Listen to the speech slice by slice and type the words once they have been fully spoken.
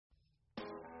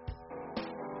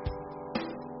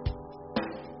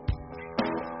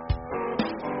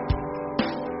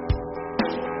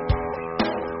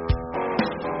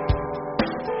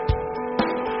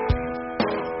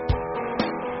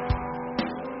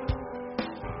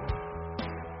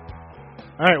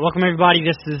All right, welcome everybody.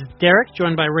 This is Derek,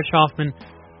 joined by Rich Hoffman.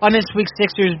 On this week's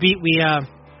Sixers beat, been a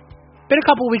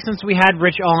couple weeks since we had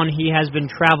Rich on. He has been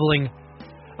traveling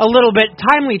a little bit,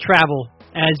 timely travel,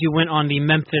 as you went on the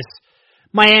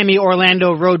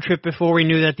Memphis-Miami-Orlando road trip before we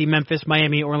knew that the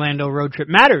Memphis-Miami-Orlando road trip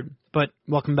mattered. But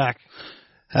welcome back.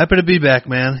 Happy to be back,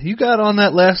 man. You got on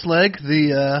that last leg,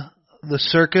 the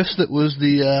circus that was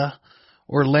the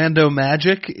Orlando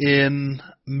Magic in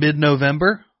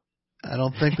mid-November. I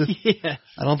don't think that Yes.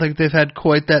 I don't think they've had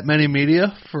quite that many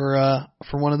media for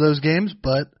one of those games,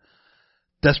 but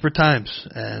desperate times.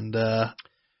 And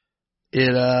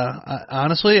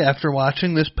honestly, after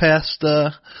watching this past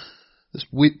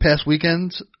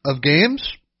weekend of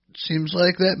games, seems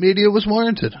like that media was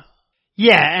warranted.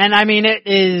 Yeah, and I mean it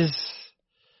is.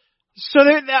 So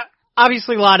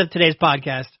obviously, a lot of today's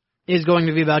podcast is going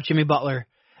to be about Jimmy Butler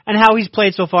and how he's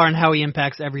played so far and how he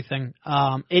impacts everything.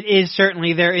 It is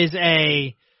certainly, there is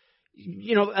a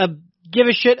give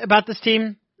a shit about this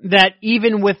team that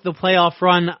even with the playoff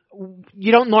run,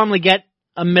 you don't normally get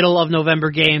a middle of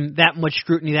November game, that much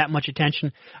scrutiny, that much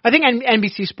attention. I think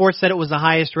NBC Sports said it was the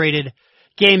highest rated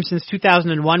game since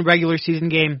 2001, regular season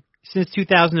game since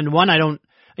 2001.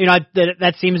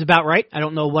 That seems about right. I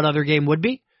don't know what other game would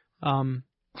be.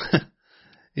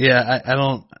 Yeah,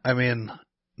 I mean,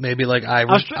 maybe like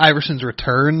Iverson's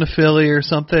return to Philly or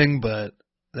something, but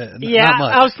not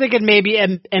much. I was thinking maybe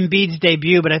Embiid's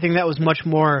debut, but I think that was much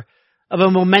more of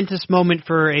a momentous moment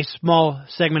for a small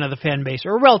segment of the fan base,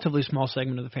 or a relatively small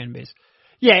segment of the fan base.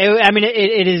 Yeah,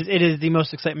 it is the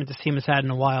most excitement this team has had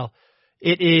in a while.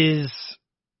 It is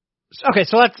okay.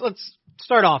 So let's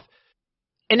start off.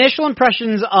 Initial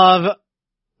impressions of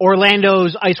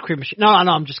Orlando's ice cream machine. No,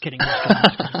 I'm just kidding. Can't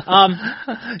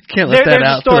let that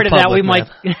out to the public,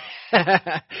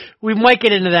 we might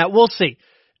get into that. We'll see.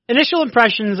 Initial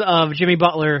impressions of Jimmy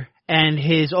Butler and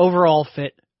his overall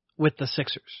fit with the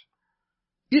Sixers.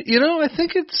 I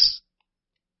think it's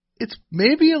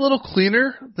maybe a little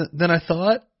cleaner than I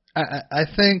thought. I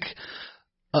think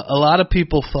a lot of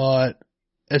people thought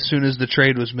as soon as the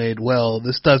trade was made, well,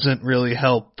 this doesn't really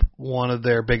help one of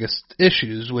their biggest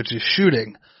issues, which is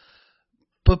shooting.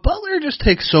 But Butler just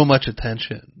takes so much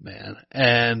attention, man.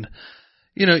 And,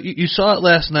 you saw it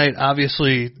last night.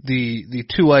 Obviously, the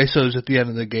two ISOs at the end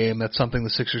of the game, that's something the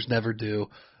Sixers never do.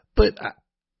 But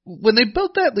when they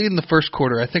built that lead in the first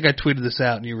quarter, I think I tweeted this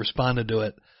out and you responded to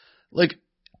it. Like,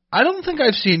 I don't think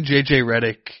I've seen J.J.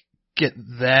 Redick get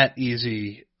that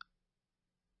easy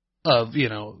of,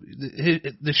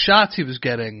 the shots he was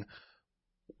getting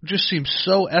just seemed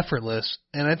so effortless.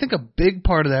 And I think a big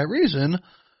part of that reason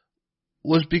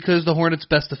was because the Hornets'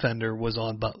 best defender was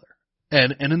on Butler.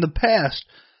 And in the past,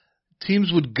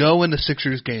 teams would go into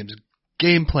Sixers games,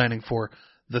 game planning for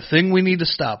the thing we need to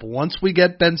stop. Once we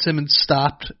get Ben Simmons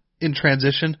stopped in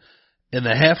transition, in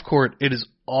the half court, it is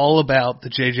all about the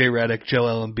J.J. Redick,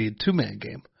 Joel Embiid two-man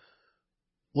game.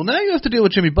 Well, now you have to deal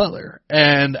with Jimmy Butler.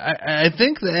 And I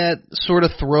think that sort of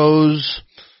throws,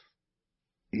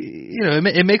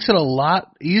 it makes it a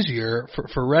lot easier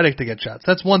for Redick to get shots.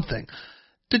 That's one thing.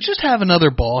 To just have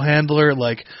another ball handler,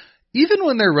 like, even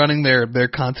when they're running their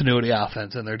continuity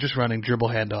offense and they're just running dribble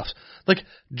handoffs, like,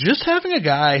 just having a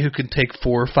guy who can take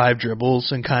 4 or 5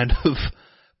 dribbles and kind of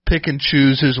pick and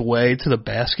choose his way to the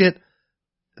basket,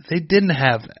 they didn't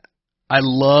have that. I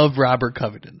love Robert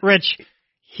Covington. Rich,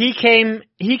 he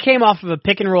came off of a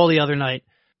pick and roll the other night,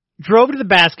 drove to the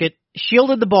basket,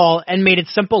 shielded the ball, and made it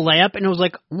simple layup, and it was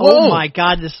like, whoa. Oh my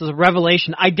God, this is a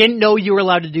revelation. I didn't know you were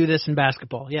allowed to do this in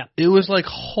basketball. Yeah. It was like,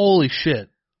 holy shit.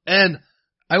 And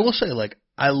I will say, like,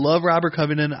 I love Robert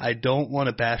Covington. I don't want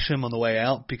to bash him on the way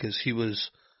out because he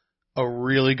was a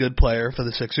really good player for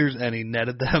the Sixers, and he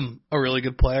netted them a really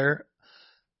good player.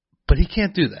 But he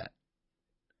can't do that.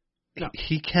 No.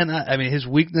 He cannot. I mean, his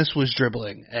weakness was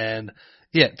dribbling, and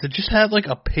yeah, to just have like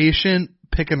a patient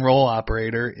pick and roll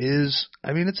operator is,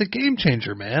 I mean, it's a game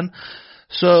changer, man.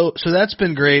 So that's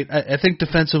been great. I think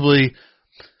defensively,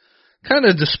 kind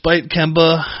of despite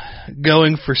Kemba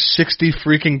going for 60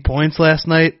 freaking points last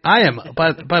night, I am,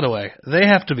 by the way, they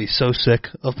have to be so sick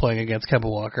of playing against Kemba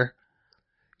Walker.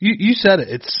 You said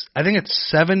it. I think it's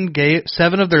 7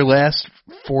 of their last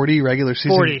 40 regular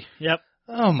season. 40, yep.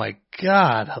 Oh my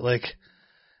God. Like,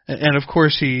 and of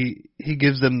course he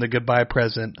gives them the goodbye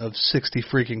present of 60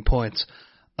 freaking points.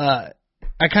 I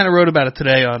kind of wrote about it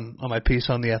today on my piece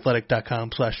on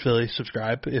theathletic.com/Philly.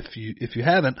 Subscribe if you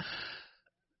haven't.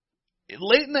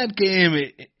 Late in that game,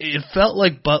 it felt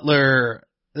like Butler,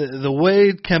 the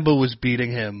way Kemba was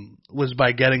beating him was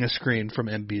by getting a screen from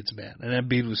Embiid's man, and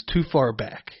Embiid was too far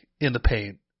back in the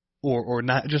paint, or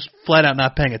not, just flat out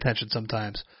not paying attention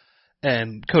sometimes.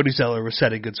 and Cody Zeller was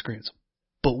setting good screens.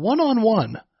 But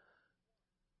one-on-one,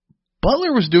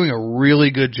 Butler was doing a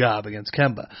really good job against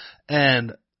Kemba.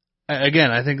 And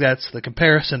again, I think that's the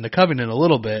comparison to Covington a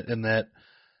little bit, in that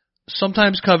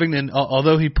sometimes Covington,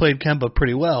 although he played Kemba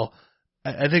pretty well,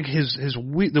 I think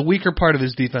the weaker part of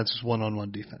his defense is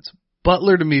one-on-one defense.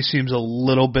 Butler, to me, seems a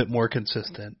little bit more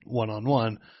consistent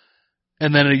one-on-one.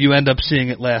 And then you end up seeing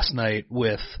it last night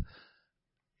with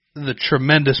the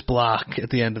tremendous block at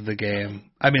the end of the game.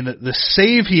 I mean, the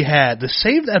save he had, to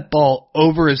save that ball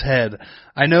over his head.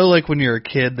 I know, like, when you're a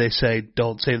kid, they say,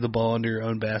 don't save the ball under your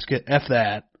own basket. F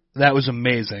that. That was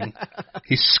amazing.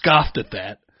 He scoffed at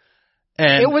that.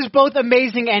 And it was both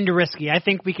amazing and risky. I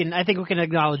think we can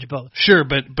acknowledge both. Sure,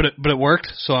 but it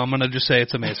worked, so I'm gonna just say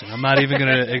it's amazing. I'm not even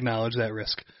gonna acknowledge that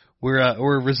risk. We're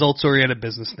a results oriented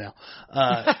business now.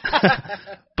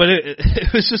 But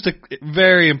it was just a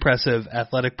very impressive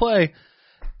athletic play,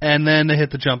 and then to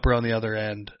hit the jumper on the other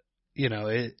end. You know,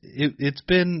 it's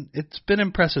been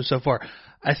impressive so far.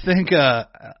 I think a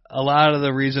lot of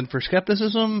the reason for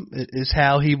skepticism is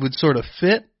how he would sort of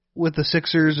fit with the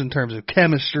Sixers in terms of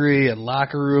chemistry and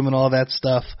locker room and all that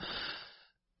stuff.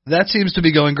 That seems to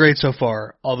be going great so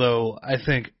far, although I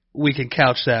think we can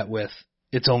couch that with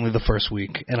it's only the first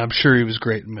week, and I'm sure he was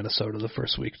great in Minnesota the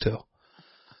first week too.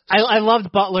 I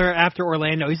loved Butler after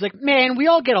Orlando. He's like, man, we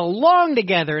all get along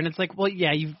together, and it's like, well,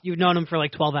 yeah, you've known him for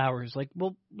like 12 hours. Like,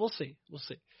 well, we'll see.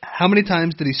 How many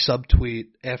times did he subtweet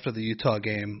after the Utah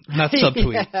game? Not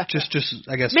subtweet, yeah. just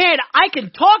I guess. Man, I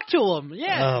can talk to him.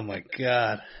 Yeah. Oh my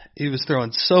God, he was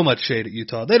throwing so much shade at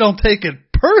Utah. They don't take it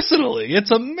personally.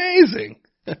 It's amazing.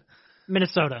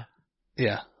 Minnesota.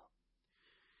 Yeah.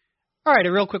 All right,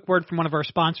 a real quick word from one of our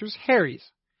sponsors, Harry's.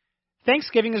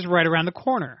 Thanksgiving is right around the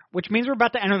corner, which means we're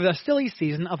about to enter the silly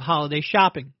season of holiday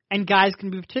shopping, and guys can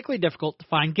be particularly difficult to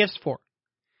find gifts for.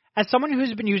 As someone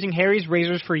who's been using Harry's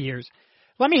razors for years,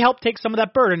 let me help take some of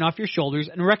that burden off your shoulders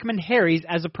and recommend Harry's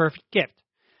as a perfect gift.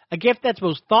 A gift that's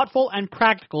both thoughtful and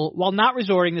practical while not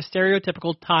resorting to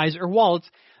stereotypical ties or wallets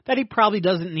that he probably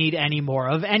doesn't need any more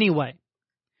of anyway.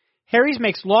 Harry's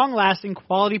makes long-lasting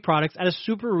quality products at a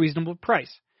super reasonable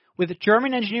price, with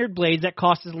German-engineered blades that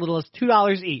cost as little as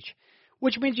 $2 each,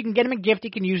 which means you can get him a gift he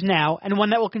can use now and one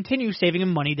that will continue saving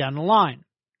him money down the line.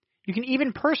 You can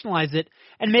even personalize it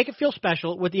and make it feel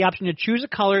special with the option to choose a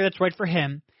color that's right for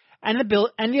him and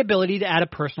the ability to add a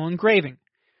personal engraving.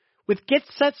 With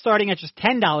gift sets starting at just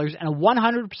 $10 and a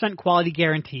 100% quality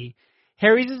guarantee,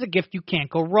 Harry's is a gift you can't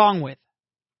go wrong with.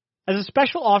 As a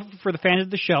special offer for the fans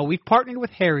of the show, we've partnered with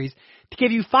Harry's to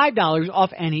give you $5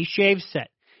 off any shave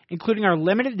set, including our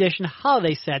limited edition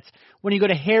holiday sets when you go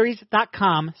to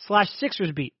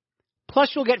harrys.com/SixersBeat.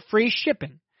 Plus, you'll get free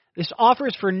shipping. This offer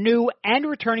is for new and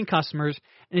returning customers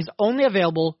and is only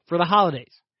available for the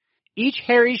holidays. Each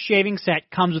Harry's shaving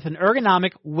set comes with an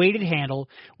ergonomic weighted handle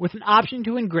with an option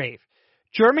to engrave,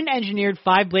 German-engineered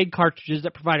 5-blade cartridges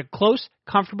that provide a close,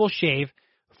 comfortable shave,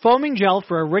 foaming gel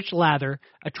for a rich lather,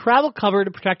 a travel cover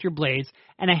to protect your blades,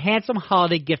 and a handsome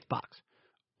holiday gift box.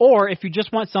 Or, if you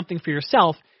just want something for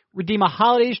yourself, redeem a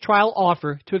holidays trial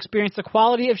offer to experience the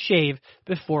quality of shave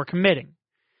before committing.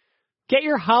 Get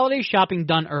your holiday shopping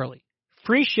done early.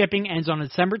 Free shipping ends on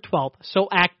December 12th, so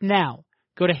act now.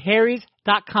 Go to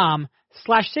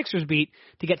harrys.com/SixersBeat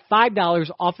to get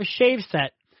 $5 off a shave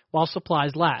set while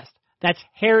supplies last. That's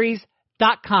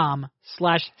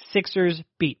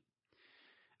harrys.com/SixersBeat.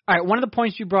 All right, one of the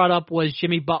points you brought up was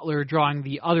Jimmy Butler drawing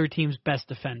the other team's best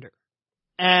defender.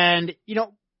 And, you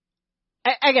know,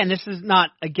 again, this is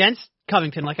not against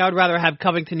Covington. Like, I would rather have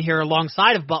Covington here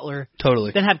alongside of Butler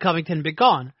than have Covington be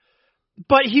gone.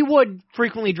 But he would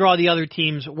frequently draw the other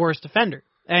team's worst defender.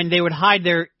 And they would hide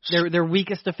their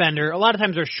weakest defender, a lot of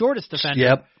times their shortest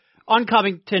defender, on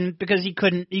Covington because he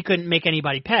couldn't make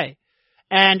anybody pay.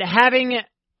 And having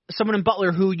someone in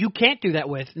Butler who you can't do that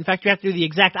with, in fact, you have to do the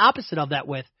exact opposite of that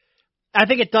with, I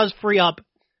think it does free up,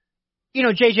 you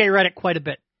know, J.J. Redick quite a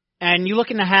bit. And you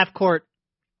look in the half court,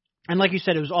 and like you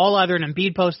said, it was all either an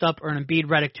Embiid post-up or an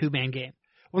Embiid-Redick two-man game.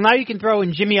 Well, now you can throw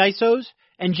in Jimmy ISOs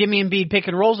and Jimmy Embiid pick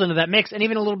and rolls into that mix, and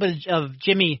even a little bit of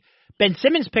Jimmy Ben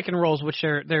Simmons pick and rolls, which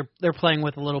they're playing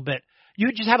with a little bit.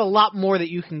 You just have a lot more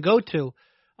that you can go to.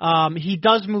 He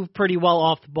does move pretty well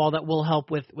off the ball. That will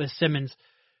help with Simmons.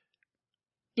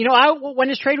 You know, when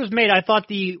this trade was made, I thought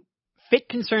the fit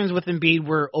concerns with Embiid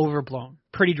were overblown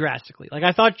pretty drastically. Like,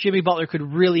 I thought Jimmy Butler could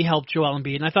really help Joel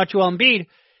Embiid, and I thought Joel Embiid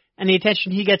and the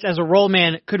attention he gets as a role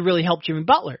man could really help Jimmy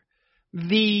Butler.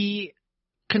 The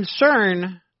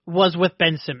concern was with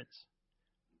Ben Simmons.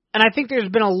 And I think there's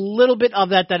been a little bit of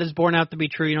that is borne out to be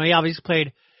true. You know, he obviously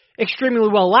played extremely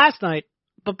well last night,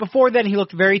 But before then, he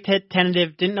looked very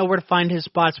tentative, didn't know where to find his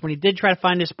spots. When he did try to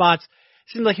find his spots,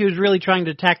 it seemed like he was really trying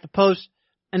to attack the post,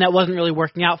 and that wasn't really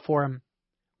working out for him.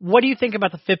 What do you think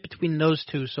about the fit between those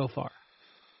two so far?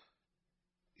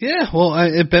 Yeah, well,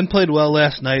 Ben played well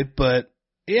last night, but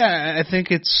yeah, I think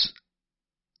it's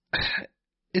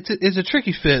a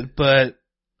tricky fit, but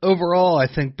overall, I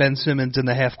think Ben Simmons in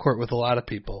the half court with a lot of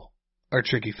people are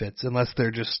tricky fits, unless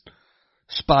they're just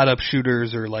spot-up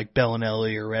shooters or like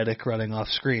Bellinelli or Redick running off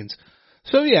screens.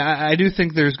 So, yeah, I do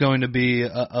think there's going to be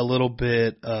a little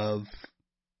bit of,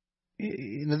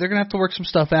 they're going to have to work some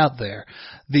stuff out there.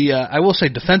 I will say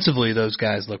defensively, those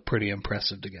guys look pretty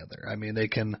impressive together. I mean, they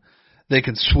can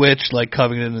switch like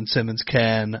Covington and Simmons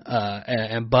can,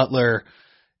 and Butler,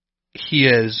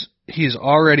 he's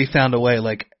already found a way,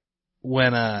 like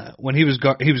when he was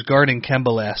guarding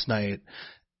Kemba last night.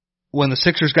 When the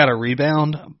Sixers got a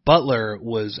rebound, Butler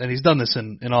was, and he's done this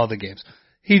in all the games,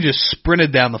 he just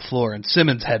sprinted down the floor, and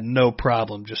Simmons had no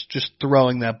problem just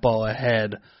throwing that ball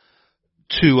ahead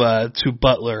to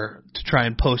Butler to try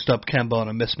and post up Kemba on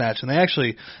a mismatch. And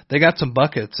they got some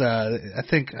buckets. I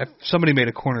think somebody made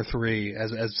a corner three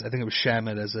as I think it was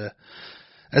Shamet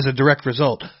as a direct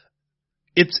result.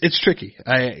 It's tricky.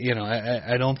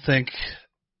 I don't think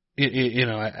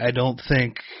I don't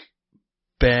think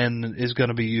Ben is going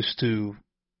to be used to,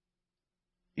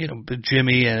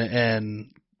 Jimmy and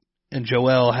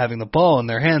Joel having the ball in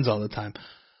their hands all the time.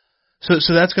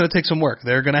 So that's going to take some work.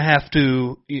 They're going to have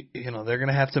to, they're going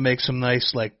to have to make some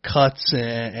nice like cuts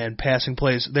and passing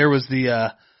plays. There was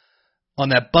on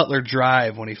that Butler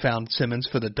drive when he found Simmons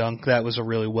for the dunk, that was a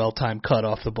really well-timed cut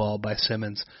off the ball by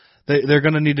Simmons. They're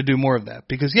going to need to do more of that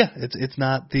because it's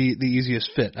not the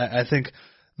easiest fit. I think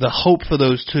the hope for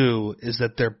those two is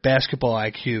that their basketball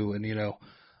IQ, and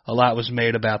a lot was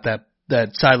made about that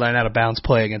sideline out of bounds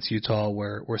play against Utah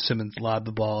where Simmons lobbed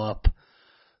the ball up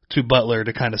to Butler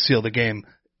to kind of seal the game.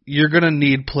 You're going to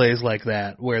need plays like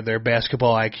that where their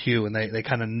basketball IQ and they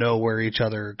kind of know where each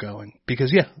other are going.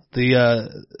 Because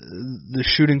the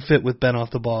shooting fit with Ben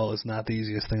off the ball is not the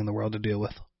easiest thing in the world to deal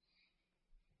with.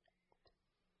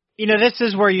 This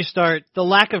is where you start the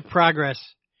lack of progress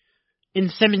in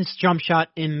Simmons' jump shot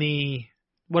in the,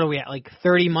 what are we at, like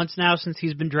 30 months now since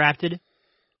he's been drafted?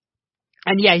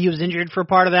 And yeah, he was injured for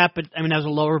part of that, but I mean, that was a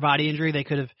lower body injury. He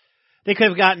could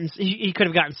have gotten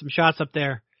some shots up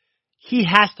there. He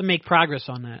has to make progress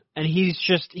on that. And he's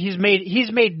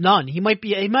made none. He might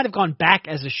have gone back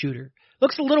as a shooter.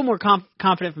 Looks a little more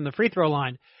confident from the free throw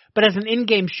line, but as an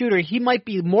in-game shooter, he might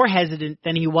be more hesitant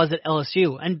than he was at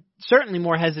LSU, and certainly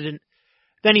more hesitant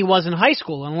than he was in high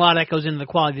school, and a lot of that goes into the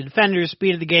quality of the defenders,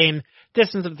 speed of the game,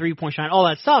 distance of the three-point shot, all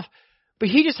that stuff. But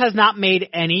he just has not made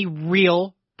any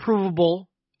real, provable,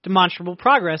 demonstrable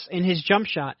progress in his jump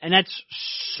shot, and that's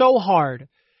so hard.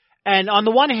 And on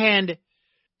the one hand,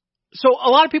 so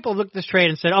a lot of people looked at this trade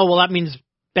and said, oh, well, that means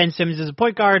Ben Simmons is a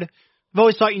point guard. I've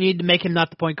always thought you need to make him not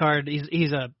the point guard.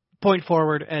 He's a point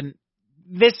forward, and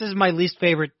this is my least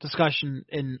favorite discussion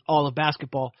in all of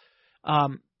basketball.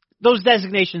 Those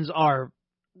designations are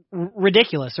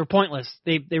ridiculous or pointless.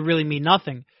 They really mean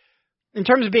nothing. In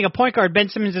terms of being a point guard, Ben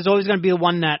Simmons is always going to be the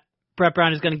one that Brett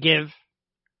Brown is going to give,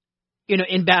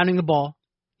 inbounding the ball.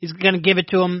 He's going to give it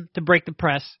to him to break the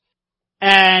press.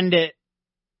 And,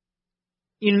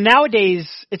 nowadays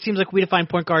it seems like we define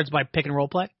point guards by pick and roll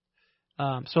play.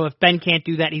 So if Ben can't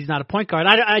do that, he's not a point guard.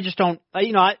 I just don't,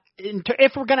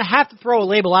 if we're going to have to throw a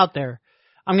label out there,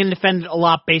 I'm going to defend it a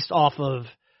lot based off of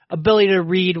ability to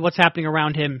read what's happening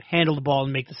around him, handle the ball,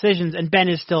 and make decisions, and Ben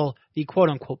is still the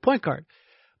quote-unquote point guard.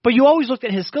 But you always looked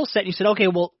at his skill set and you said, okay,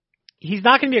 well, he's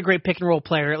not going to be a great pick-and-roll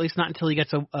player, at least not until he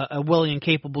gets a willing and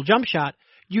capable jump shot.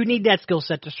 You need that skill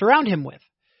set to surround him with.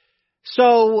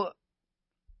 So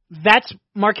that's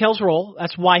Markel's role.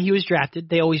 That's why he was drafted.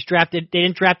 They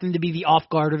didn't draft him to be the off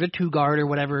guard or the two guard or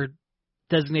whatever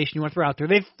designation you want to throw out there.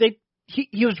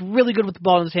 He was really good with the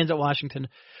ball in his hands at Washington.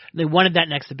 They wanted that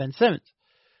next to Ben Simmons.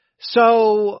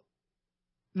 So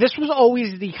this was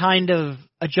always the kind of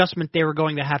adjustment they were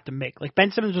going to have to make. Like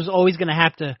Ben Simmons was always going to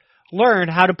have to learn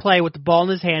how to play with the ball in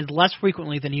his hands less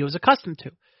frequently than he was accustomed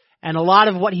to. And a lot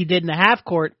of what he did in the half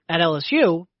court at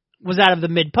LSU was out of the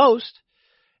mid post.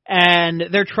 And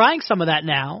they're trying some of that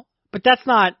now, but that's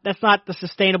not the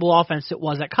sustainable offense it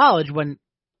was at college when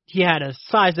he had a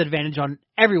size advantage on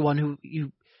everyone who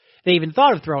they even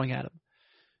thought of throwing at him.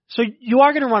 So you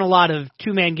are going to run a lot of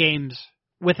two-man games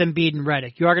with Embiid and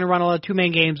Redick. You are going to run a lot of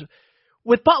two-man games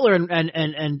with Butler and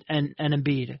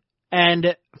Embiid.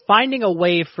 And finding a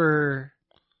way for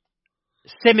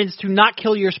Simmons to not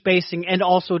kill your spacing and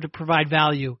also to provide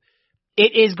value,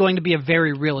 it is going to be a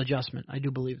very real adjustment. I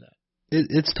do believe that.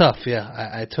 It's tough. Yeah,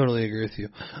 I totally agree with you.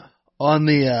 On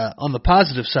the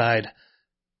positive side,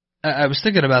 I was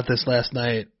thinking about this last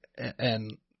night,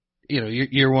 and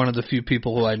you're one of the few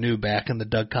people who I knew back in the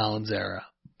Doug Collins era.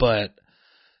 But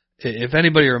if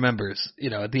anybody remembers,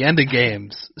 at the end of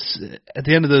games, at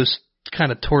the end of those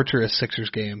kind of torturous Sixers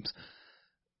games,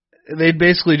 they'd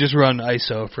basically just run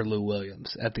ISO for Lou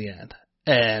Williams at the end.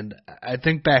 And I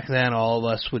think back then all of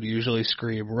us would usually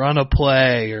scream, run a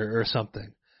play or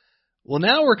something. Well,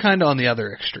 now we're kind of on the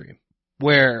other extreme,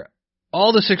 where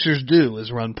all the Sixers do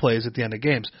is run plays at the end of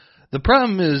games. The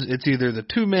problem is it's either the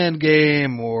two-man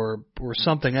game or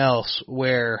something else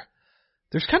where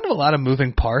there's kind of a lot of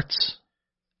moving parts,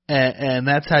 and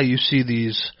that's how you see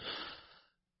these.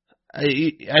 I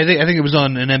think it was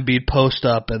on an Embiid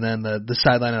post-up and then the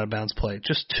sideline out of bounds play.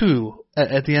 Just two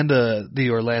at the end of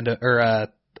the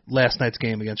last night's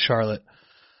game against Charlotte.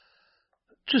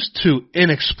 Just two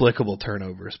inexplicable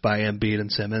turnovers by Embiid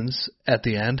and Simmons at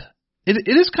the end. It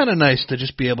is kind of nice to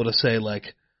just be able to say,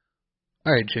 like,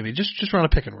 all right, Jimmy, just run a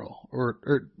pick and roll,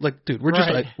 or like, dude, we're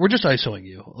just ISOing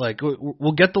you. Like,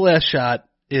 we'll get the last shot.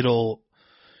 It'll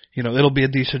be a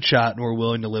decent shot, and we're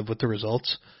willing to live with the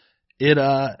results.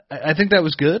 I think that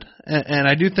was good, and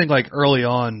I do think, like, early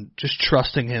on, just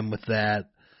trusting him with that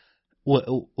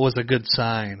was a good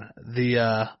sign.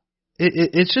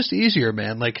 It's just easier,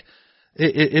 man. Like,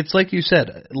 it's like you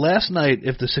said, last night,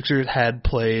 if the Sixers had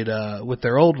played with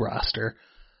their old roster,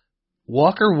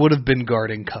 Walker would have been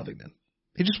guarding Covington.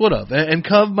 He just would have. And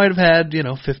Cov might have had,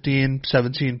 15,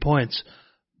 17 points,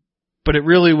 but it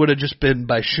really would have just been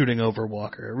by shooting over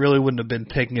Walker. It really wouldn't have been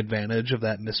taking advantage of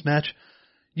that mismatch.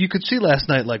 You could see last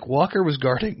night, like, Walker was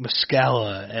guarding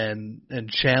Muscala and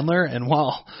Chandler, and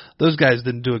while those guys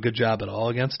didn't do a good job at all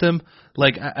against him,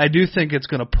 like, I do think it's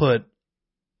going to put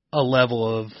a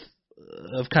level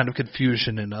of kind of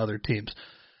confusion in other teams.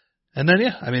 And then,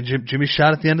 yeah, I mean, Jimmy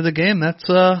shot at the end of the game.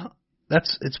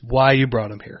 It's why you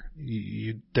brought him here.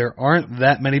 There aren't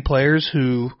that many players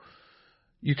who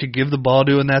you could give the ball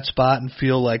to in that spot and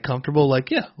feel like comfortable. Like,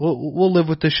 yeah, we'll live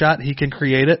with this shot. He can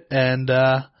create it, and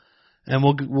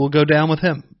we'll go down with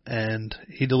him. And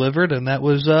he delivered, and that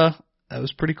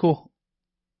was pretty cool.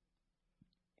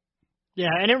 Yeah,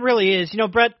 and it really is.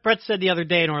 Brett said the other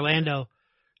day in Orlando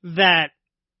that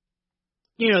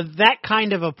that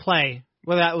kind of a play,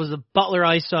 whether that was a Butler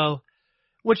ISO,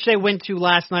 which they went to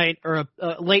last night, or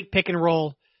a late pick and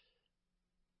roll,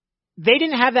 they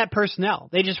didn't have that personnel.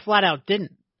 They just flat out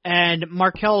didn't. And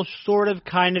Markelle sort of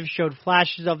kind of showed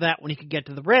flashes of that when he could get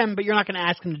to the rim, but you're not going to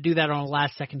ask him to do that on a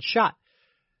last-second shot.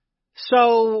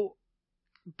 So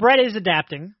Brett is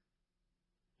adapting.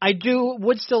 I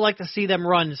would still like to see them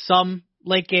run some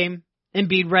late-game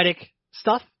Embiid Redick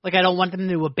stuff. Like, I don't want them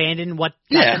to abandon what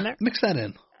got in there. Mix that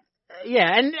in.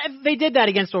 Yeah, and they did that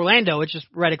against Orlando. It's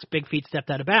just Redick's big feet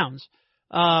stepped out of bounds.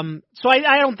 So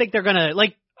I don't think they're going to,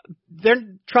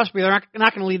 trust me, they're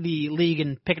not going to lead the league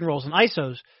in pick and rolls and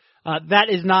ISOs. That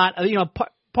is not,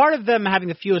 part of them having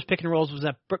the fewest pick and rolls was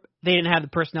that they didn't have the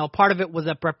personnel. Part of it was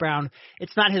that Brett Brown,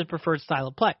 it's not his preferred style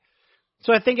of play.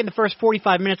 So I think in the first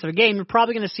 45 minutes of a game, you're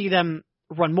probably going to see them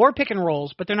run more pick and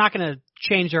rolls, but they're not going to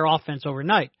change their offense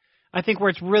overnight. I think where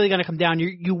it's really going to come down,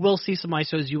 you will see some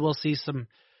ISOs, you will see some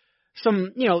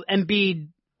Embiid,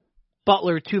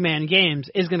 Butler two-man games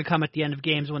is going to come at the end of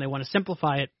games when they want to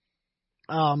simplify it.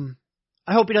 I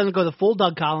hope he doesn't go the full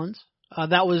Doug Collins.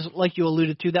 That was, like you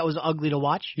alluded to, that was ugly to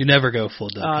watch. You never go full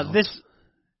Doug Collins.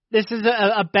 This is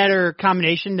a better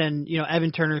combination than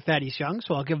Evan Turner, Thaddeus Young,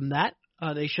 so I'll give them that.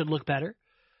 They should look better,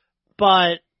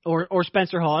 but or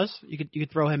Spencer Hawes, you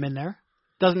could throw him in there.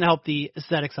 Doesn't help the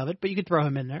aesthetics of it, but you could throw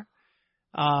him in there.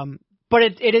 But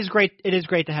it is great. It is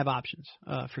great to have options,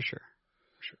 for sure.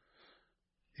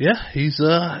 Yeah,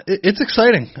 it's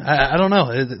exciting. I don't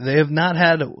know. They have not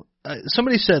had.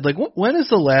 Somebody said, like, when is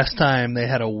the last time they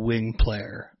had a wing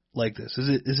player like this?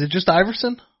 Is it just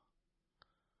Iverson?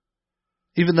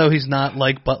 Even though he's not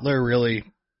like Butler really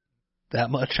that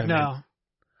much.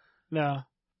 No.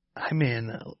 I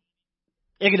mean,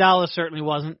 Iguodala certainly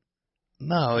wasn't.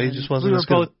 No, he just wasn't. We were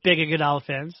both big Iguodala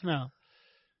fans. No.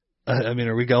 I mean,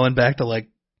 are we going back to like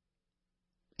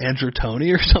Andrew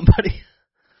Toney or somebody?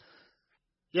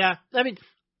 Yeah, I mean,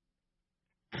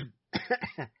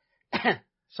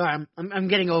 sorry, I'm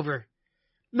getting over.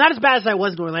 Not as bad as I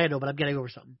was in Orlando, but I'm getting over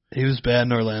something. He was bad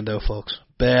in Orlando, folks.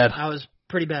 Bad. I was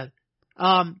pretty bad.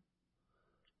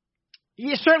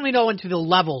 You certainly know into the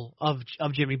level of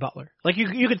Jimmy Butler. Like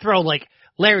you could throw like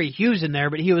Larry Hughes in there,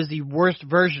 but he was the worst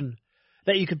version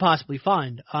that you could possibly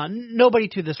find. Nobody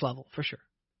to this level for sure.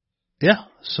 Yeah,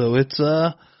 so it's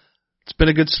been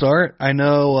a good start. I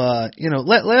know,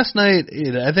 last night,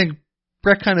 I think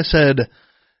Brett kind of said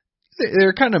there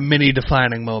are kind of mini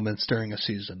defining moments during a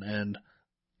season, and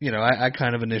I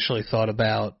kind of initially thought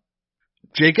about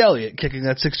Jake Elliott kicking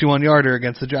that 61-yarder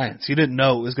against the Giants. You didn't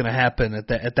know it was going to happen at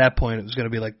that point. It was going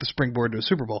to be like the springboard to a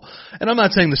Super Bowl. And I'm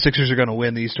not saying the Sixers are going to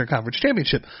win the Eastern Conference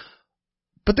Championship,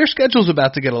 but their schedule's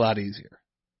about to get a lot easier.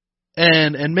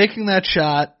 And making that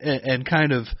shot and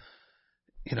kind of,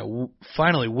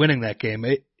 finally winning that game.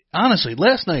 Honestly,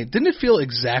 last night, didn't it feel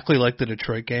exactly like the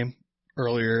Detroit game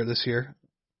earlier this year?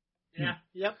 Yeah,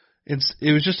 yep.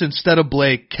 It was just instead of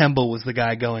Blake, Kemba was the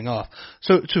guy going off.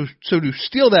 So to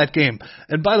steal that game,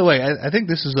 and by the way, I think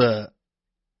this is a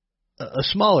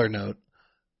smaller note.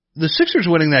 The Sixers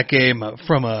winning that game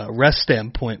from a rest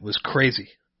standpoint was crazy.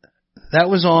 That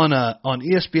was on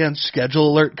ESPN's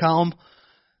schedule alert column.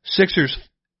 Sixers,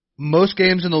 most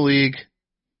games in the league,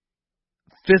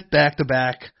 5th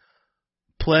back-to-back,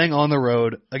 playing on the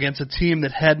road against a team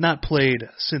that had not played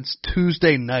since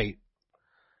Tuesday night.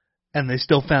 And they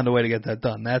still found a way to get that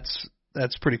done. That's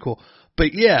pretty cool.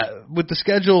 But yeah, with the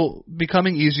schedule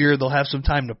becoming easier, they'll have some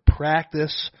time to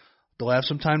practice. They'll have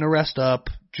some time to rest up.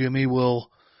 Jimmy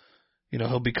will,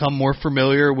 he'll become more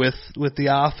familiar with the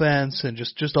offense and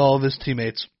just all of his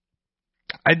teammates.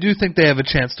 I do think they have a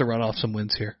chance to run off some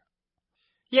wins here.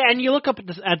 Yeah, and you look up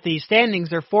at the standings.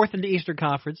 They're 4th in the Eastern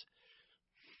Conference.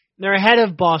 They're ahead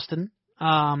of Boston.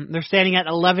 They're standing at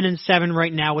 11-7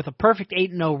 right now with a perfect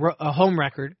 8-0 home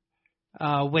record.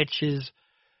 Which is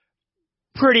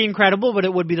pretty incredible, but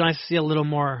it would be nice to see a little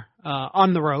more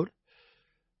on the road.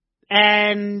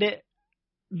 And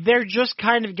they're just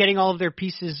kind of getting all of their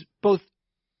pieces both,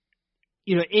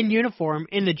 in uniform,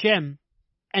 in the gym,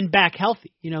 and back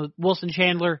healthy. Wilson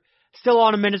Chandler still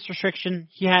on a minutes restriction.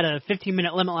 He had a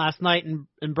 15-minute limit last night,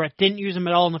 and Brett didn't use him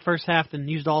at all in the first half and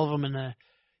used all of them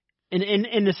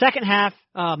in the second half.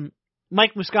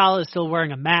 Mike Muscala is still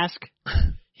wearing a mask.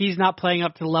 He's not playing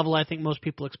up to the level I think most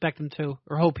people expect him to,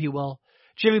 or hope he will.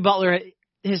 Jimmy Butler,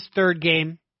 his 3rd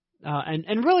game,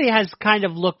 and really has kind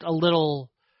of looked a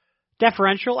little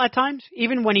deferential at times.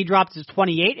 Even when he dropped his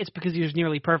 28, it's because he was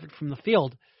nearly perfect from the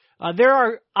field. There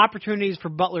are opportunities for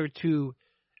Butler to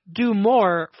do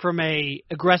more from a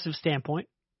aggressive standpoint.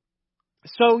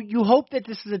 So you hope that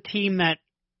this is a team that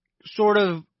sort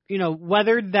of,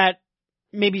 weathered that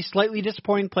maybe slightly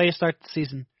disappointing play to start the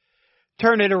season,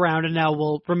 turn it around, and now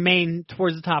will remain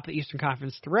towards the top of the Eastern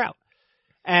Conference throughout.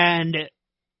 And,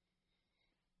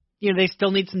 they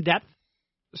still need some depth.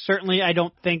 Certainly, I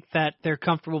don't think that they're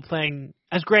comfortable playing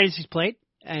as great as he's played,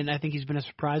 and I think he's been a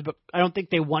surprise, but I don't think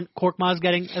they want Korkmaz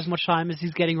getting as much time as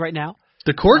he's getting right now.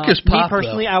 The cork is popped, me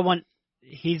personally, though.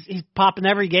 He's popping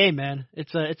every game, man.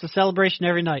 It's a celebration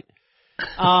every night.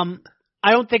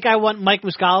 I don't think I want Mike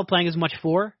Muscala playing as much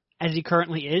 4 as he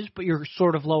currently is, but you're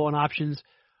sort of low on options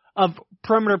of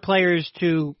perimeter players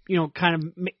to, kind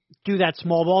of do that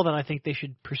small ball that I think they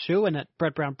should pursue, and that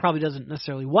Brett Brown probably doesn't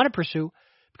necessarily want to pursue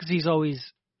because he's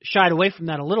always shied away from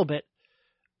that a little bit.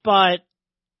 But,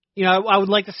 I would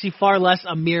like to see far less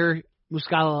Amir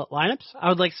Muscala lineups. I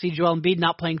would like to see Joel Embiid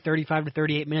not playing 35 to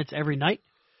 38 minutes every night.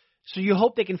 So you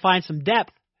hope they can find some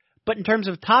depth. But in terms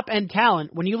of top-end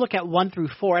talent, when you look at 1 through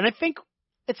 4, and I think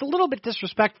it's a little bit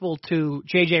disrespectful to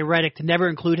J.J. Redick to never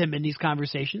include him in these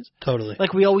conversations. Totally.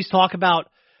 Like we always talk about,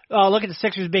 look at the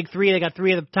Sixers' big 3. They got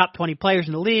 3 of the top 20 players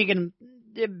in the league, and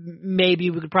maybe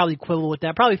we could probably quibble with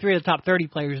that. Probably 3 of the top 30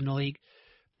 players in the league.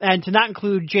 And to not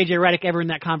include J.J. Redick ever in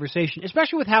that conversation,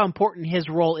 especially with how important his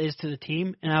role is to the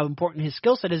team and how important his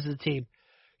skill set is to the team,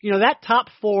 that top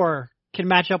 4 can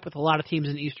match up with a lot of teams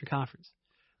in the Eastern Conference.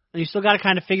 And you still got to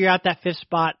kind of figure out that 5th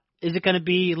spot. Is it going to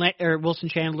be Wilson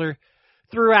Chandler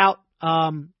throughout?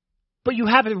 But you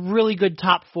have a really good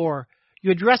top 4. You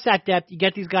address that depth. You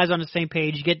get these guys on the same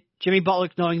page. You get Jimmy Butler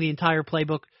knowing the entire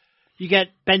playbook. You get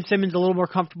Ben Simmons a little more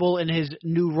comfortable in his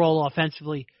new role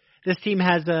offensively. This team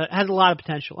has a lot of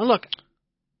potential. And look,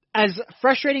 as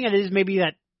frustrating as it is maybe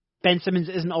that Ben Simmons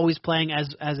isn't always playing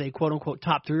as a quote-unquote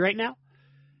top 3 right now,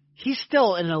 he's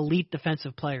still an elite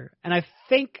defensive player. And I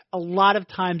think a lot of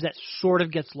times that sort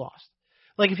of gets lost.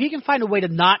 Like if he can find a way to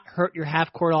not hurt your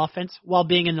half-court offense while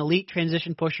being an elite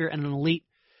transition pusher and an elite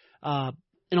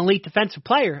defensive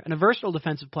player and a versatile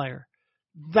defensive player,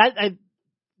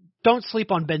 don't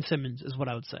sleep on Ben Simmons is what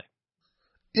I would say.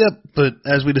 Yep, but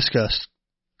as we discussed,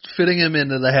 fitting him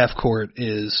into the half court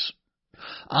is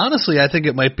honestly, I think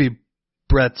it might be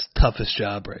Brett's toughest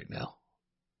job right now.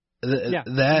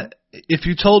 That if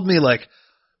you told me like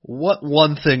what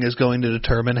one thing is going to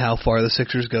determine how far the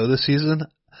Sixers go this season,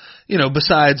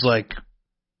 besides like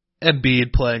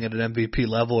Embiid playing at an MVP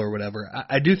level or whatever,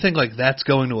 I do think like that's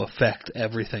going to affect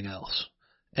everything else.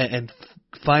 And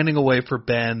finding a way for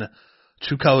Ben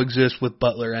to coexist with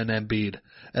Butler and Embiid.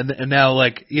 And now,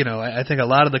 like, you know, I think a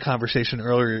lot of the conversation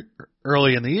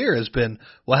early in the year has been,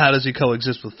 well, how does he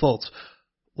coexist with Fultz?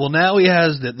 Well, now he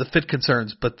has the fit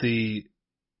concerns, but the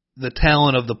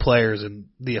talent of the players and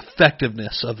the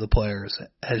effectiveness of the players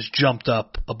has jumped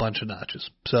up a bunch of notches.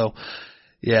 So,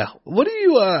 yeah. What do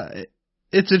you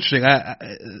it's interesting.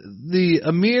 The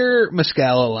Amir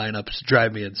Muscala lineups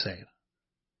drive me insane.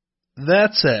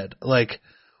 That said, like,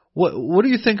 what do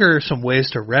you think are some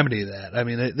ways to remedy that? I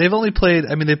mean, they've only played,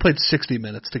 they played 60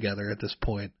 minutes together at this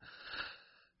point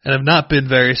and have not been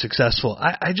very successful.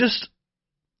 I just,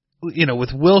 you know,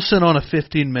 with Wilson on a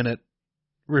 15-minute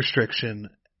restriction,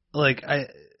 like,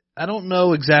 I don't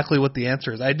know exactly what the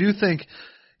answer is. I do think,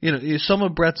 you know, some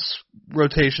of Brett's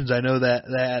rotations, I know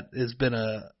that has been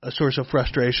a source of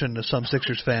frustration to some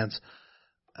Sixers fans.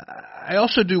 I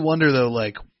also do wonder, though,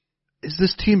 like, is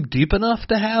this team deep enough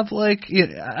to have, like,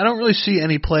 I don't really see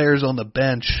any players on the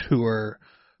bench who are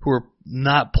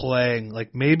not playing,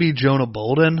 like maybe Jonah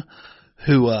Bolden,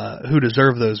 who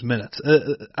deserve those minutes.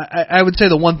 I would say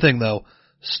the one thing, though,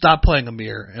 stop playing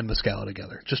Amir and Muscala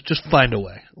together. Just find a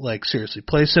way. Like, seriously,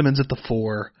 play Simmons at the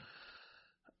 4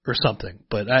 or something.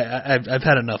 But I've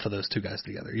had enough of those two guys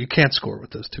together. You can't score with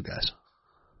those two guys.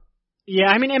 Yeah,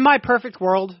 I mean, in my perfect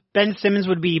world, Ben Simmons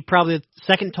would be probably the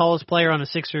second tallest player on the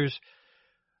Sixers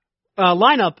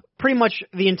lineup pretty much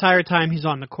the entire time he's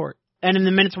on the court. And in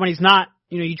the minutes when he's not,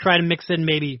 you know, you try to mix in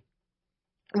maybe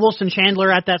Wilson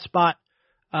Chandler at that spot.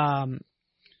 Not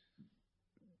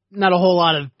a whole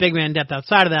lot of big man depth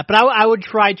outside of that, but I would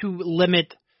try to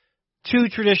limit two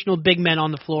traditional big men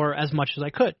on the floor as much as I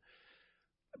could.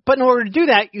 But in order to do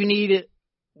that, you need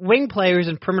wing players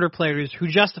and perimeter players who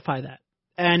justify that.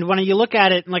 And when you look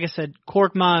at it, like I said,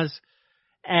 Korkmaz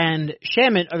and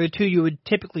Shamet are the two you would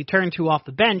typically turn to off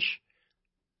the bench.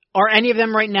 Are any of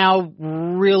them right now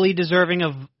really deserving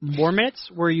of more minutes,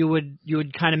 where you would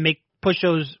kind of push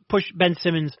Ben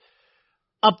Simmons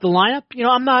up the lineup? You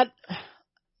know, I'm not.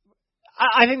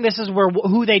 I think this is where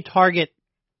who they target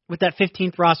with that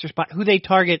 15th roster spot, who they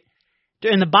target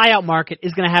in the buyout market,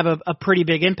 is going to have a pretty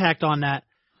big impact on that,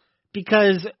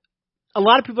 because a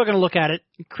lot of people are going to look at it,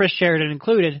 Chris Sheridan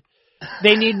included.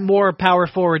 They need more power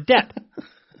forward depth,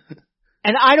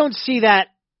 and I don't see that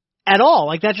at all.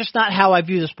 Like, that's just not how I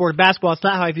view the sport of basketball. It's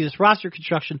not how I view this roster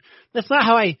construction. That's not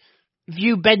how I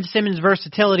view Ben Simmons'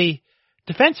 versatility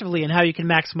defensively and how you can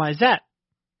maximize that.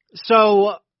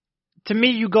 So, to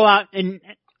me, you go out and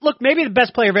look, maybe the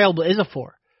best player available is a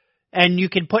 4, and you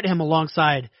can put him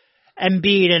alongside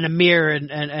Embiid and Amir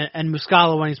and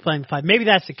Muscala when he's playing the 5. Maybe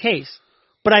that's the case,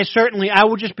 but I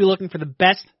would just be looking for the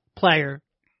best player,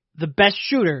 the best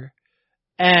shooter,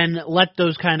 and let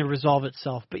those kind of resolve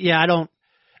itself. But yeah,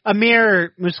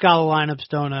 Amir Muscala lineups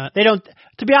don't,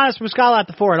 to be honest, Muscala at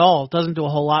the 4 at all doesn't do a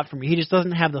whole lot for me. He just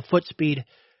doesn't have the foot speed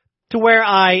to where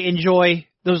I enjoy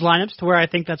those lineups, to where I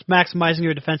think that's maximizing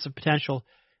your defensive potential,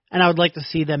 and I would like to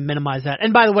see them minimize that.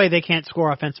 And by the way, they can't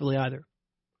score offensively either.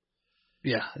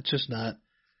 Yeah, it's just not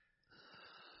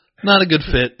a good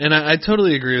fit. And I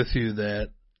totally agree with you that,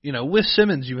 you know, with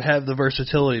Simmons, you have the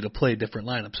versatility to play different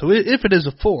lineups. So if it is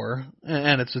a 4,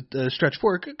 and it's a stretch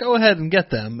 4, go ahead and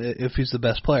get them if he's the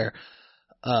best player.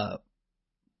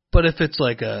 But if it's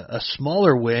like a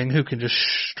smaller wing who can just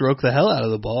stroke the hell out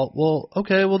of the ball, well,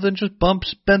 okay, well then just bump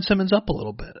Ben Simmons up a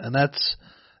little bit. And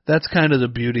that's kind of the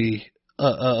beauty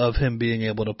of him being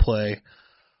able to play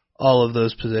all of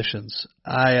those positions.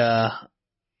 I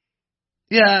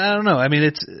don't know. I mean,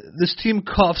 this team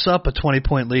coughs up a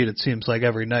 20-point lead, it seems like,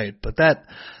 every night, but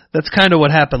that's kind of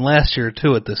what happened last year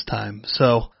too at this time.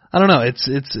 So I don't know.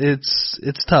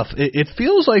 It's tough. It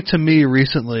feels like to me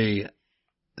recently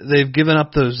they've given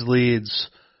up those leads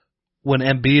when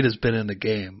Embiid has been in the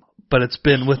game, but it's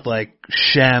been with like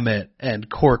Shamet and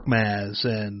Korkmaz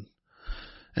and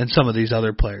some of these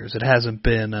other players. It hasn't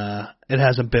been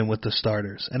with the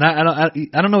starters. And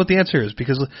I don't know what the answer is,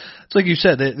 because it's like you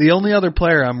said, the only other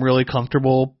player I'm really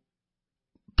comfortable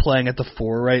playing at the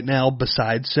 4 right now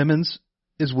besides Simmons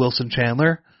is Wilson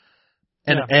Chandler.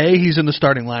 And yeah. A, he's in the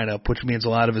starting lineup, which means a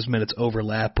lot of his minutes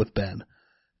overlap with Ben.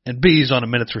 And B, he's on a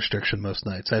minutes restriction most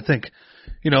nights. I think,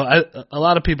 you know, a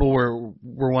lot of people were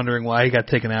wondering why he got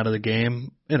taken out of the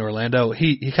game in Orlando.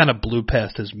 He kind of blew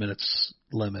past his minutes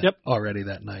limit already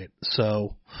that night.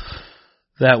 So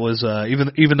that was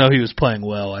even though he was playing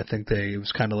well, I think it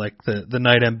was kind of like the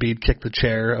night Embiid kicked the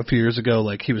chair a few years ago.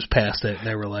 Like, he was past it, and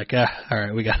they were like, all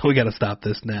right, we got to stop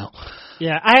this now.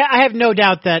 Yeah, I have no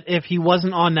doubt that if he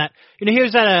wasn't on that, you know, he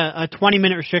was at a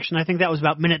 20-minute restriction. I think that was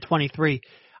about minute 23.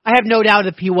 I have no doubt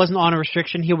if he wasn't on a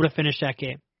restriction, he would have finished that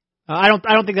game. I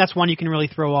don't think that's one you can really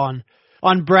throw on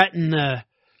on Brett and the,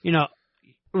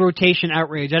 rotation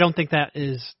outrage. I don't think that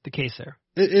is the case there.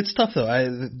 It's tough though.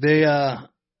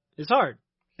 It's hard.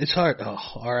 It's hard. Oh,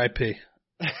 R.I.P.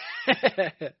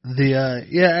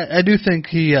 I do think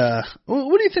he.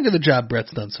 What do you think of the job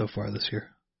Brett's done so far this year?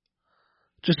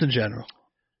 Just in general.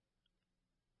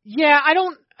 Yeah, I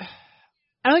don't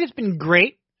think it's been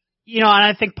great. And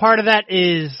I think part of that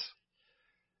is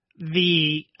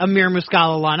the Amir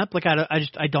Muscala lineup. Like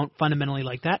I don't fundamentally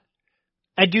like that.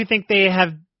 I do think they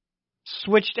have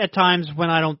switched at times when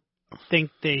I don't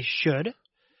think they should.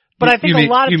 But I think a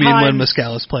lot of times... You mean when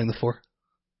Muscala's playing the 4?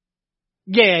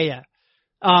 Yeah.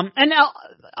 And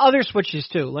other switches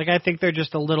too. Like I think they're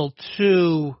just a little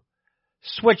too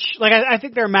switch. Like I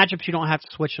think there are matchups you don't have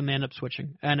to switch and they end up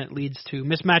switching, and it leads to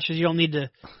mismatches you don't need to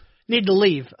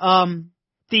leave. And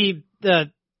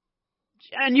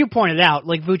you pointed out,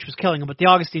 like Vooch was killing him, but the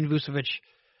Augustin Vucevic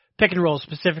pick and roll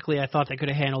specifically, I thought they could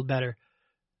have handled better.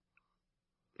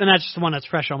 And that's just the one that's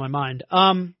fresh on my mind.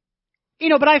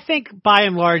 But I think by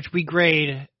and large we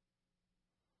grade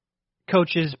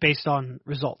coaches based on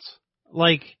results.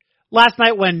 Like last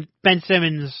night when Ben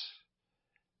Simmons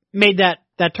made that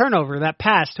turnover, that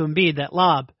pass to Embiid, that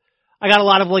lob, I got a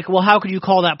lot of like, well, how could you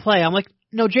call that play? I'm like,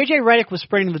 no, J.J. Redick was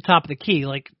sprinting to the top of the key.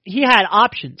 Like he had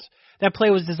options. That play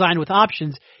was designed with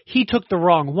options. He took the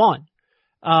wrong one.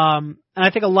 And I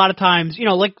think a lot of times,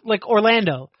 like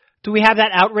Orlando, do we have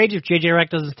that outrage if J.J. Redick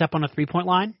doesn't step on a three-point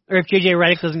line? Or if J.J.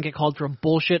 Redick doesn't get called for a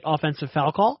bullshit offensive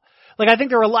foul call? Like, I think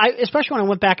there were, especially when I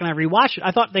went back and I rewatched it,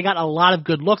 I thought they got a lot of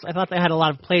good looks. I thought they had a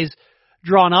lot of plays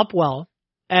drawn up well,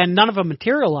 and none of them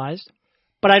materialized,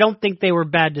 but I don't think they were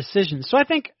bad decisions. So I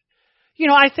think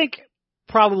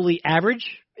probably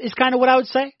average is kind of what I would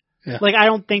say. Yeah. Like, I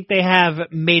don't think they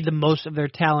have made the most of their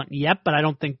talent yet, but I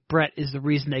don't think Brett is the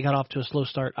reason they got off to a slow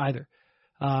start either.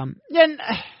 And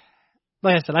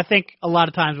like I said, I think a lot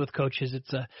of times with coaches,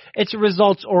 it's a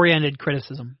results-oriented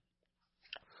criticism.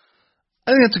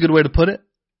 I think that's a good way to put it.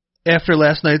 After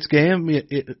last night's game,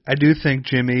 I do think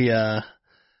Jimmy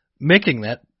making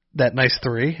that nice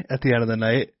 3 at the end of the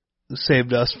night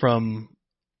saved us from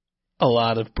a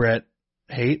lot of Brett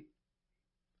hate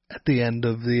at the end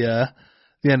of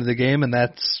the game, and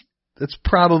that's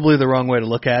probably the wrong way to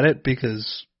look at it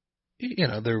because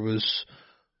there was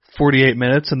 48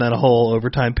 minutes and then a whole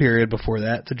overtime period before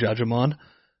that to judge him on,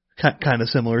 kind of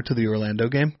similar to the Orlando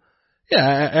game.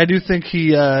 Yeah, I do think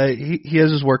he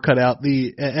has his work cut out.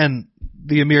 The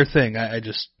Amir thing, I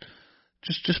just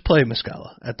play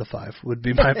Muscala at the 5 would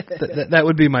be my that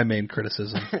would be my main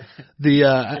criticism.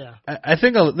 I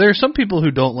think there are some people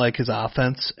who don't like his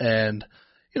offense, and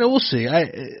we'll see.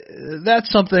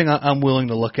 That's something I'm willing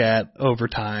to look at over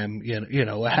time.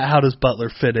 How does Butler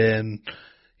fit in?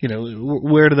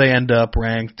 Where do they end up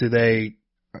ranked?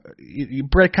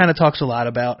 Brett kind of talks a lot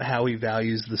about how he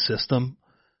values the system.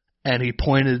 And he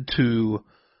pointed to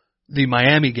the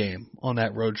Miami game on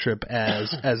that road trip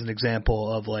as an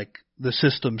example of like the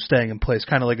system staying in place,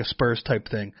 kind of like a Spurs type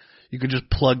thing. You can just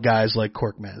plug guys like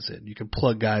Korkmaz in. You can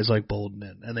plug guys like Bolden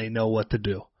in, and they know what to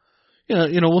do.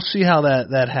 We'll see how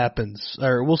that happens,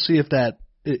 or we'll see if that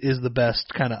is the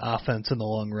best kind of offense in the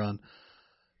long run.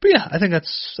 But yeah, I think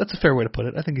that's a fair way to put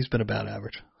it. I think he's been about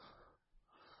average.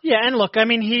 Yeah, and look, I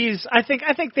mean, I think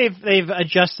they've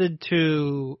adjusted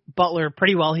to Butler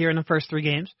pretty well here in the first 3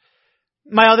 games.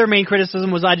 My other main criticism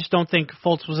was I just don't think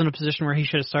Fultz was in a position where he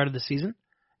should have started the season,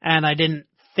 and I didn't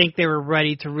think they were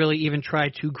ready to really even try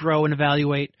to grow and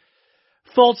evaluate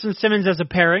Fultz and Simmons as a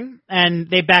pairing, and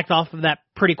they backed off of that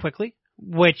pretty quickly,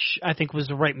 which I think was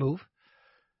the right move.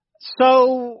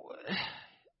 So,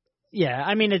 yeah,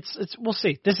 I mean, it's we'll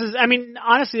see.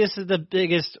 Honestly, this is the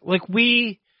biggest,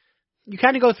 you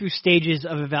kind of go through stages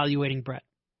of evaluating Brett.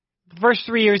 The first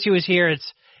 3 years he was here,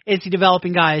 is he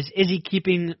developing guys? Is he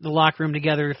keeping the locker room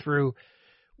together through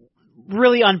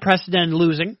really unprecedented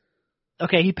losing?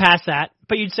 Okay, he passed that.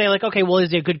 But you'd say, okay, well, is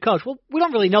he a good coach? Well, we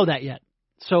don't really know that yet.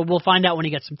 So we'll find out when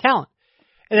he gets some talent.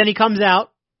 And then he comes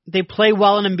out. They play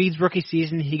well in Embiid's rookie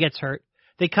season. He gets hurt.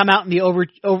 They come out and they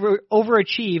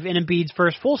overachieve in Embiid's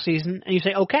first full season. And you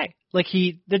say, okay,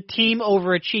 the team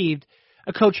overachieved.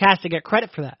 A coach has to get credit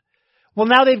for that. Well,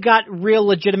 now they've got real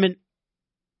legitimate,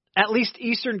 at least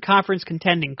Eastern Conference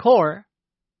contending core.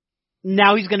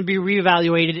 Now he's going to be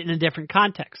reevaluated in a different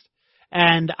context.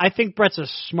 And I think Brett's a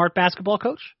smart basketball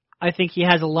coach. I think he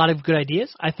has a lot of good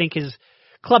ideas. I think his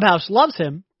clubhouse loves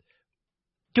him.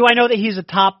 Do I know that he's a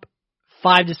top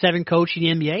 5 to 7 coach in the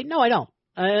NBA? No, I don't.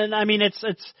 And I mean,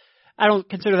 I don't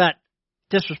consider that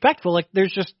disrespectful.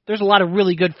 There's a lot of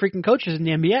really good freaking coaches in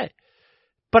the NBA.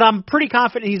 But I'm pretty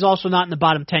confident he's also not in the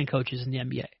bottom 10 coaches in the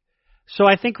NBA. So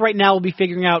I think right now we'll be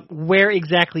figuring out where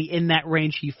exactly in that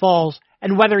range he falls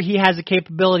and whether he has a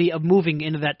capability of moving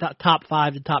into that top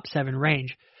 5 to top 7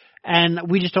 range. And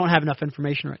we just don't have enough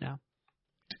information right now.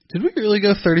 Did we really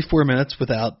go 34 minutes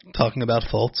without talking about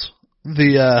Fultz?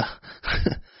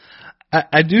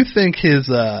 I do think his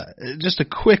just a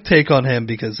quick take on him,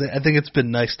 because I think it's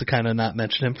been nice to kind of not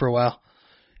mention him for a while.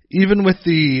 Even with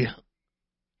the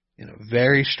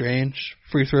very strange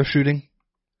free throw shooting.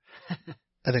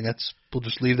 I think we'll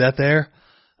just leave that there.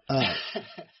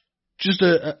 Just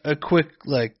a quick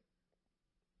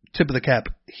tip of the cap.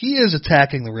 He is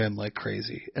attacking the rim like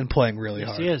crazy and playing really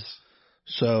hard. Yes, he is.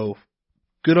 So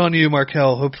good on you,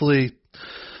 Markelle. Hopefully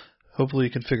you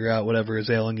can figure out whatever is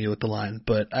ailing you at the line.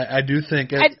 But I do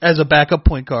think as a backup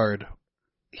point guard,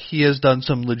 he has done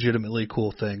some legitimately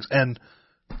cool things. And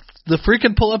the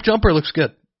freaking pull-up jumper looks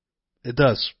good. It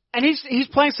does. And he's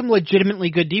playing some legitimately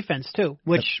good defense, too,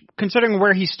 which, considering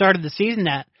where he started the season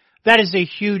at, that is a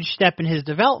huge step in his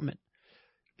development.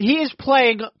 He is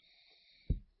playing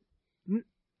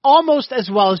almost as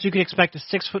well as you could expect a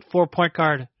 6'4" point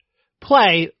guard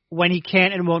play when he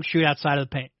can't and won't shoot outside of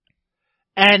the paint.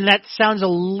 And that sounds a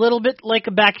little bit like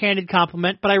a backhanded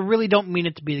compliment, but I really don't mean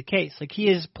it to be the case. He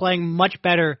is playing much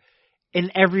better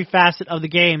in every facet of the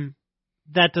game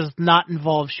that does not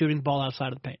involve shooting the ball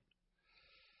outside of the paint.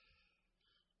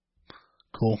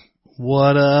 Cool.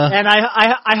 And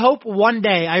I hope one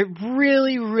day, I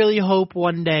really, really hope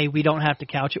one day we don't have to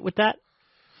couch it with that.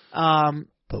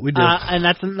 But we do. And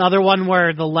that's another one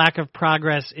where the lack of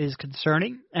progress is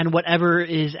concerning. And whatever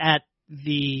is at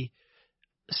the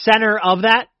center of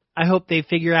that, I hope they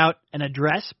figure out and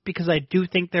address, because I do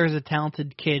think there's a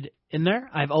talented kid in there.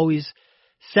 I've always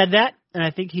said that, and I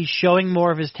think he's showing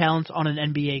more of his talents on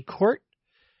an NBA court.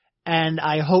 And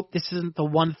I hope this isn't the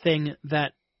one thing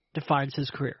that defines his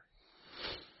career.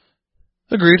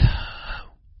 Agreed.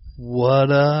 What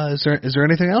is there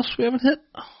anything else we haven't hit?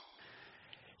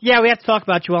 Yeah, we have to talk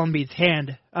about Joel Embiid's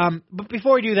hand. But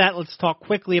before we do that, let's talk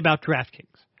quickly about DraftKings.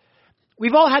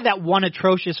 We've all had that one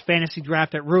atrocious fantasy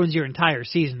draft that ruins your entire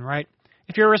season, right?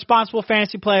 If you're a responsible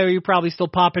fantasy player, you probably still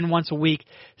pop in once a week,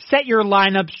 set your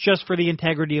lineups just for the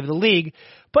integrity of the league,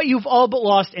 but you've all but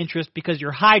lost interest because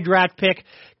your high draft pick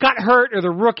got hurt or the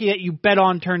rookie that you bet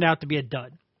on turned out to be a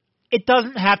dud. It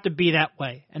doesn't have to be that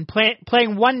way, and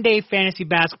playing one-day fantasy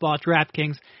basketball at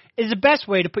DraftKings is the best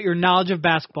way to put your knowledge of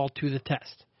basketball to the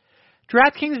test.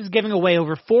 DraftKings is giving away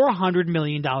over $400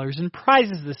 million in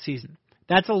prizes this season.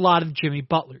 That's a lot of Jimmy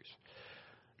Butlers.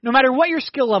 No matter what your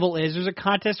skill level is, there's a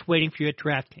contest waiting for you at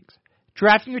DraftKings.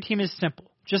 Drafting your team is simple.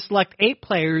 Just select 8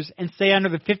 players and stay under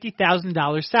the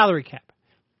 $50,000 salary cap.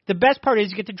 The best part is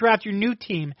you get to draft your new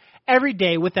team every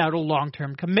day without a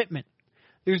long-term commitment.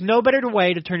 There's no better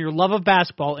way to turn your love of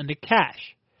basketball into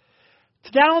cash.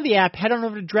 To download the app, head on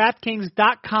over to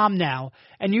DraftKings.com now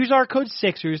and use our code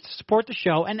Sixers to support the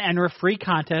show and enter a free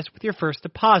contest with your first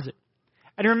deposit.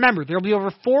 And remember, there will be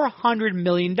over $400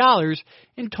 million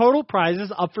in total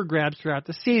prizes up for grabs throughout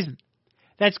the season.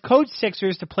 That's code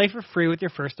Sixers to play for free with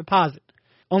your first deposit.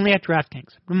 Only at DraftKings.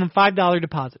 Minimum $5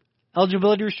 deposit.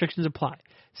 Eligibility restrictions apply.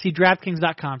 See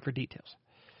DraftKings.com for details.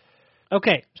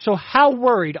 Okay, so how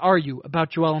worried are you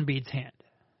about Joel Embiid's hand?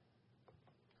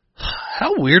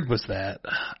 How weird was that?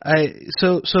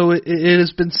 So it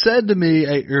has been said to me,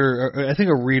 or I think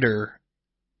a reader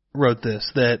wrote this,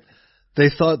 that they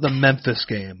thought the Memphis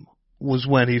game was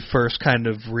when he first kind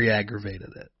of re-aggravated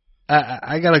it.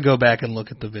 I got to go back and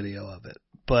look at the video of it,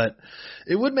 but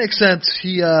it would make sense.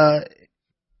 He has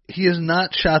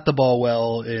not shot the ball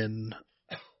well in,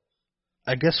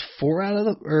 I guess, 3 out of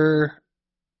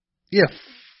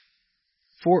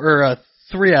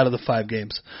the 5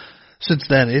 games since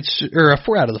then.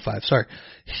 4 out of the 5. Sorry.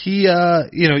 He,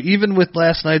 even with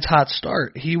last night's hot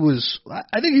start,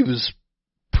 I think he was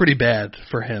pretty bad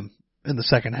for him in the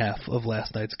second half of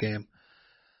last night's game.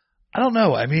 I don't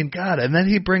know. I mean, God, and then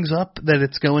he brings up that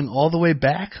it's going all the way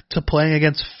back to playing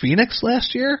against Phoenix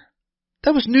last year.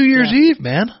 That was New Year's Eve,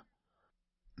 man.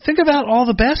 Think about all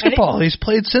the basketball he's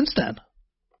played since then.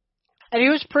 And he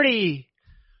was pretty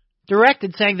direct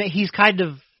in saying that he's kind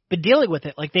of been dealing with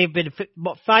it. Like, they've been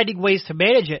finding ways to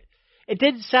manage it. It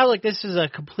didn't sound like this is a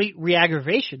complete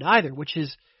re-aggravation either, which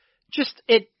is just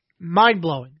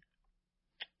mind-blowing.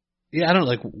 Yeah, I don't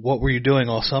know, what were you doing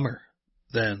all summer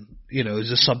then? Is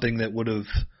this something that would have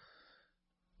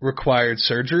required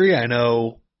surgery? I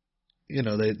know,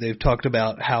 they've talked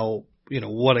about how,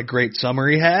 what a great summer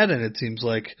he had, and it seems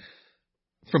like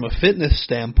from a fitness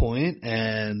standpoint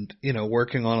and,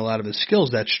 working on a lot of his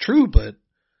skills, that's true, but,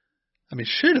 I mean,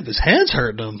 shit, if his hand's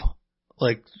hurting him,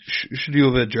 Like, should you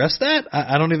have addressed that?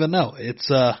 I don't even know. It's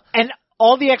And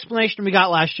all the explanation we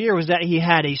got last year was that he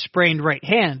had a sprained right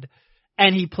hand,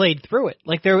 and he played through it.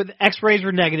 Like, the X-rays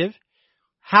were negative.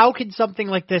 How could something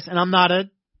like this, and I'm not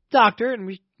a doctor, and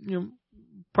we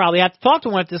probably have to talk to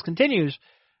one if this continues,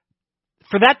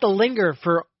 for that to linger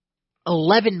for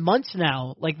 11 months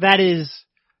now, like that is,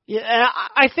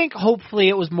 I think hopefully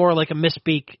it was more like a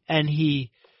misspeak, and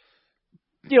he,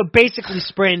 basically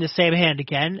sprained the same hand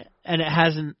again, and it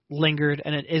hasn't lingered,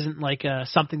 and it isn't like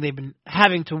something they've been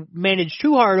having to manage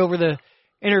too hard over the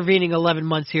intervening 11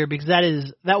 months here, because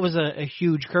that was a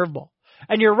huge curveball.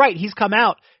 And you're right, he's come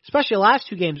out, especially the last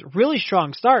 2 games, really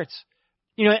strong starts.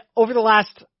 Over the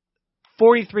last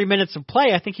 43 minutes of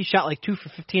play, I think he shot like 2 for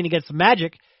 15 against the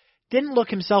Magic. Didn't look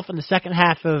himself in the second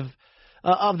half of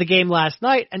the game last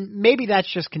night, and maybe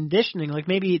that's just conditioning. Like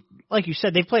maybe, like you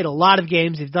said, they've played a lot of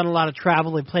games, they've done a lot of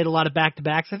travel, they've played a lot of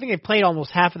back-to-backs. I think they've played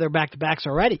almost half of their back-to-backs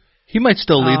already. He might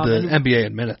still lead the NBA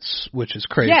in minutes, which is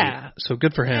crazy. Yeah. So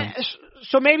good for him.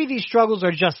 So maybe these struggles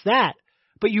are just that,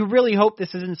 but you really hope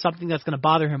this isn't something that's going to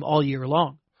bother him all year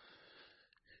long.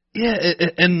 Yeah,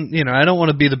 and I don't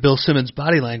want to be the Bill Simmons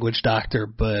body language doctor,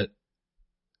 but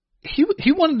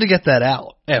he wanted to get that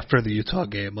out after the Utah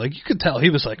game. Like, you could tell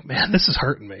he was like, man, this is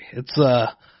hurting me. It's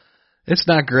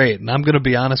not great. And I'm going to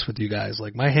be honest with you guys.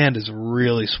 Like, my hand is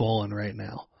really swollen right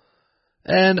now.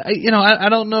 And I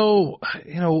don't know,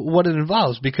 what it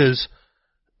involves, because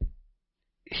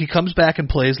he comes back and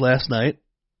plays last night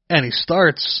and he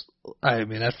starts. I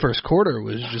mean, that first quarter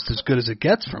was just as good as it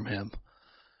gets from him.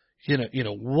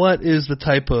 What is the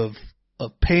type of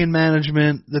pain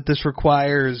management that this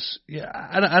requires? Yeah,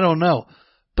 I don't know.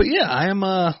 But yeah, I am,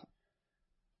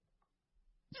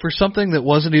 for something that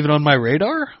wasn't even on my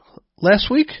radar last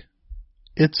week,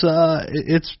 it's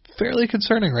fairly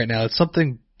concerning right now. It's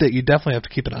something that you definitely have to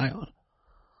keep an eye on.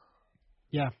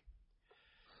 Yeah.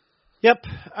 Yep.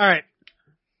 All right.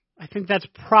 I think that's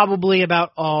probably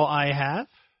about all I have.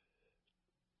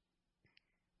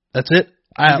 That's it.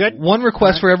 One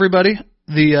request for everybody: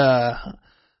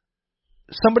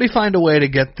 somebody find a way to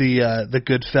get the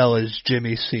Goodfellas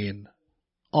Jimmy scene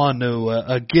onto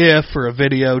a GIF or a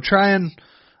video. Try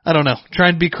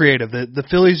and be creative. The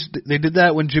Phillies, they did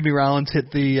that when Jimmy Rollins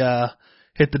hit the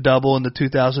double in the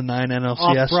 2009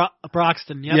 NLCS.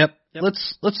 Broxton. Yep.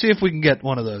 Let's see if we can get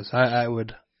one of those. I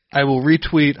will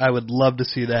retweet. I would love to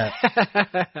see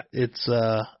that.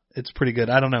 It's pretty good.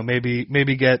 I don't know.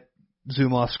 Maybe get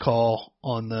Zumoff's call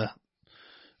on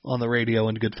the radio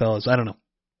in Goodfellas. I don't know.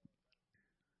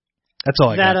 That's all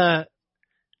I got.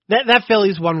 That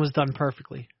Phillies one was done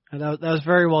perfectly. That was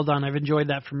very well done. I've enjoyed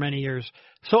that for many years.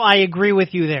 So I agree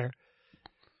with you there.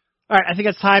 All right, I think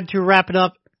it's time to wrap it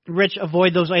up. Rich,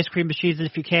 avoid those ice cream machines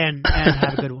if you can, and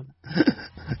have a good one.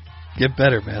 Get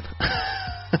better, man.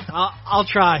 I'll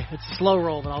try. It's a slow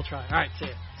roll, but I'll try. All right, see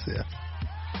ya. See ya.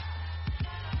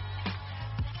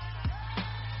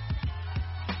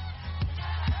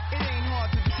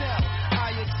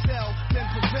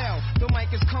 The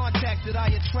mic is contacted, I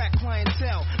attract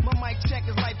clientele. My mic check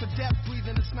is